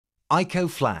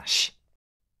IKOflash.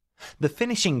 The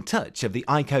finishing touch of the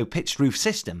IKO pitched roof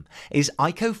system is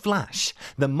IKOflash,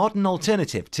 the modern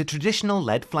alternative to traditional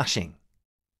LED flashing.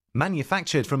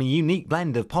 Manufactured from a unique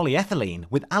blend of polyethylene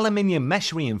with aluminium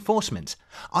mesh reinforcement,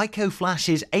 IKOflash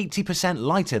is 80%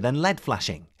 lighter than LED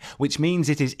flashing, which means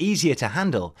it is easier to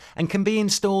handle and can be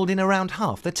installed in around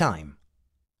half the time.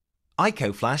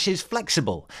 IKOflash is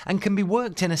flexible and can be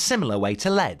worked in a similar way to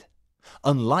LED.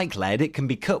 Unlike LED, it can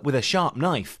be cut with a sharp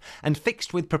knife and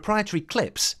fixed with proprietary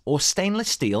clips or stainless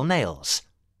steel nails.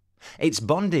 Its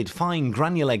bonded fine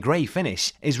granular grey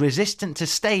finish is resistant to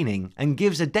staining and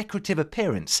gives a decorative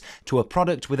appearance to a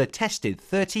product with a tested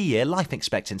 30-year life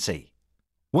expectancy.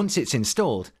 Once it's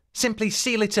installed, simply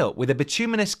seal it up with a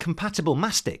bituminous compatible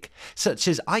mastic such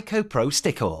as IKO Pro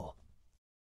Stick Oil.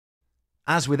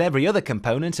 As with every other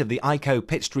component of the IKO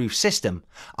pitched roof system,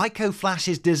 IKOflash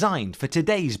is designed for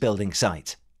today's building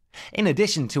site. In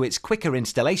addition to its quicker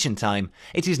installation time,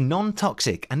 it is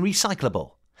non-toxic and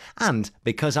recyclable. And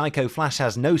because IKOflash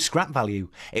has no scrap value,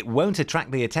 it won't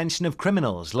attract the attention of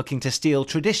criminals looking to steal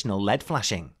traditional LED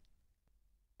flashing.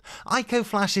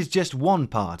 IKOflash is just one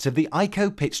part of the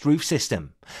IKO pitched roof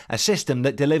system, a system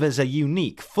that delivers a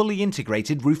unique, fully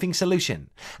integrated roofing solution,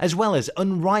 as well as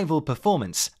unrivaled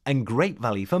performance and great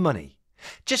value for money.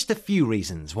 Just a few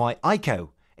reasons why IKO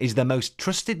is the most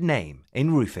trusted name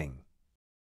in roofing.